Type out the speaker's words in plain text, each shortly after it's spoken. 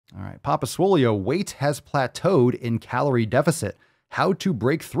All right. Papa Swolio, weight has plateaued in calorie deficit. How to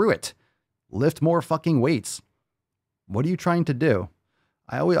break through it? Lift more fucking weights. What are you trying to do?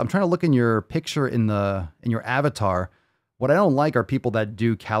 I'm trying to look in your picture in your avatar. What I don't like are people that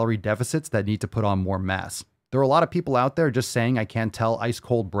do calorie deficits that need to put on more mass. There are a lot of people out there just saying, I can't tell ice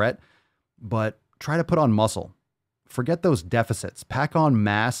cold Brett, but try to put on muscle. Forget those deficits. Pack on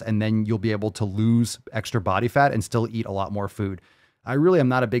mass, and then you'll be able to lose extra body fat and still eat a lot more food. I really am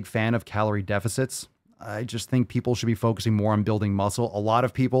not a big fan of calorie deficits. I just think people should be focusing more on building muscle. A lot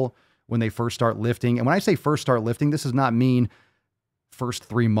of people, when they first start lifting, and when I say first start lifting, this does not mean first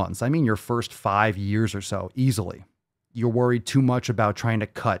 3 months. I mean your first 5 years or so, easily. You're worried too much about trying to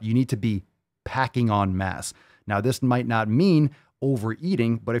cut. You need to be packing on mass. Now, this might not mean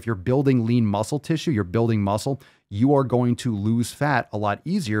overeating, but if you're building lean muscle tissue, you're building muscle, you are going to lose fat a lot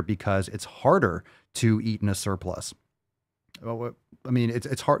easier because it's harder to eat in a surplus. I mean,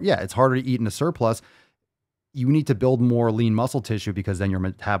 it's hard. Yeah, it's harder to eat in a surplus. You need to build more lean muscle tissue because then your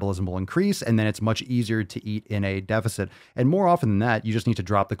metabolism will increase, and then it's much easier to eat in a deficit. And more often than that, you just need to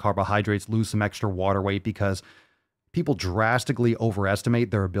drop the carbohydrates, lose some extra water weight, because people drastically overestimate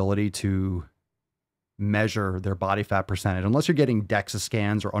their ability to measure their body fat percentage. Unless you're getting DEXA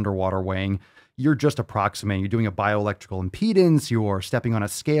scans or underwater weighing, you're just approximating. You're doing a bioelectrical impedance. You're stepping on a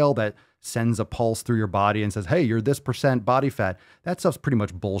scale that sends a pulse through your body and says, hey, you're this % body fat. That stuff's pretty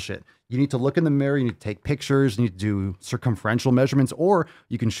much bullshit. You need to look in the mirror. You need to take pictures. You need to do circumferential measurements, or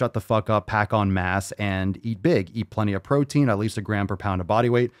you can shut the fuck up, pack on mass, and eat big. Eat plenty of protein, at least 1 gram per pound of body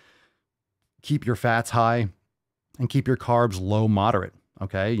weight. Keep your fats high and keep your carbs low, moderate.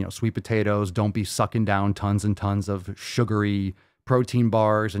 Okay. You know, sweet potatoes. Don't be sucking down tons and tons of sugary protein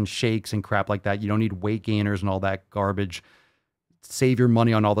bars and shakes and crap like that. You don't need weight gainers and all that garbage. Save your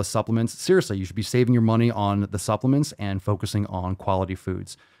money on all the supplements. Seriously, you should be saving your money on the supplements and focusing on quality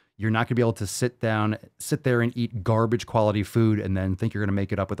foods. You're not going to be able to sit there and eat garbage quality food and then think you're going to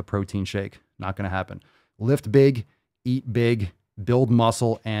make it up with a protein shake. Not going to happen. Lift big, eat big, build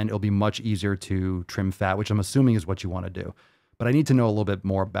muscle, and it'll be much easier to trim fat, which I'm assuming is what you want to do. But I need to know a little bit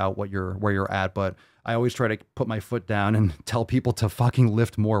more about where you're at. But I always try to put my foot down and tell people to fucking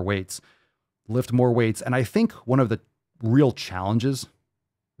lift more weights. Lift more weights. And I think one of the real challenges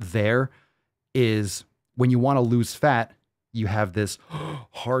there is when you want to lose fat, you have this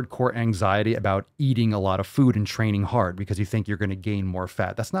hardcore anxiety about eating a lot of food and training hard because you think you're going to gain more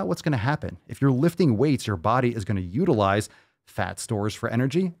fat. That's not what's going to happen. If you're lifting weights, your body is going to utilize fat stores for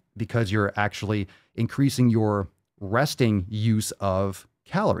energy because you're actually increasing your resting use of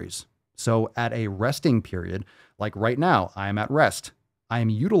calories. So at a resting period, like right now, I am at rest. I am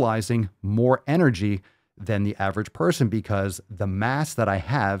utilizing more energy than the average person because the mass that I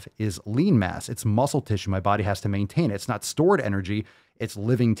have is lean mass. It's muscle tissue. My body has to maintain it. It's not stored energy. It's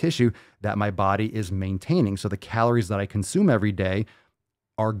living tissue that my body is maintaining. So the calories that I consume every day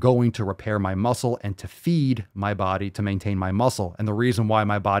are going to repair my muscle and to feed my body to maintain my muscle. And the reason why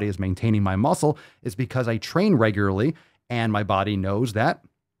my body is maintaining my muscle is because I train regularly and my body knows that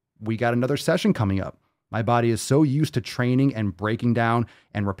we got another session coming up. My body is so used to training and breaking down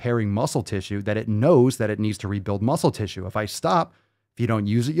and repairing muscle tissue that it knows that it needs to rebuild muscle tissue. If I stop, if you don't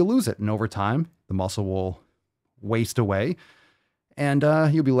use it, you lose it. And over time, the muscle will waste away and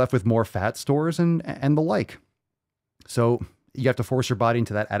you'll be left with more fat stores and the like. So you have to force your body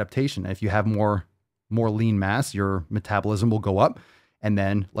into that adaptation. If you have more lean mass, your metabolism will go up. And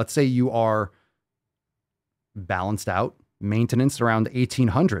then let's say you are balanced out, maintenance around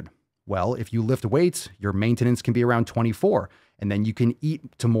 1800. Well, if you lift weights, your maintenance can be around 24, and then you can eat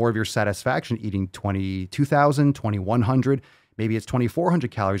to more of your satisfaction, eating 22,000, 2,100, maybe it's 2,400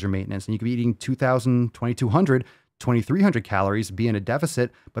 calories your maintenance, and you could be eating 2,000, 2,200, 2,300 calories, be in a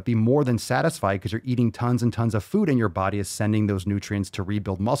deficit, but be more than satisfied because you're eating tons and tons of food and your body is sending those nutrients to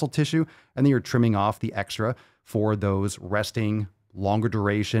rebuild muscle tissue, and then you're trimming off the extra for those resting, longer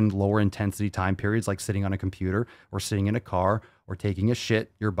duration, lower intensity time periods like sitting on a computer or sitting in a car or taking a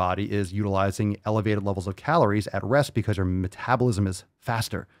shit. Your body is utilizing elevated levels of calories at rest because your metabolism is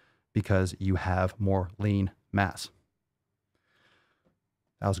faster because you have more lean mass.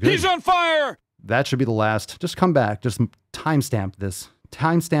 That was good. He's on fire! That should be the last. Just come back. Just timestamp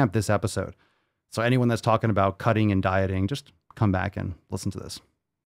this episode. So anyone that's talking about cutting and dieting, just come back and listen to this.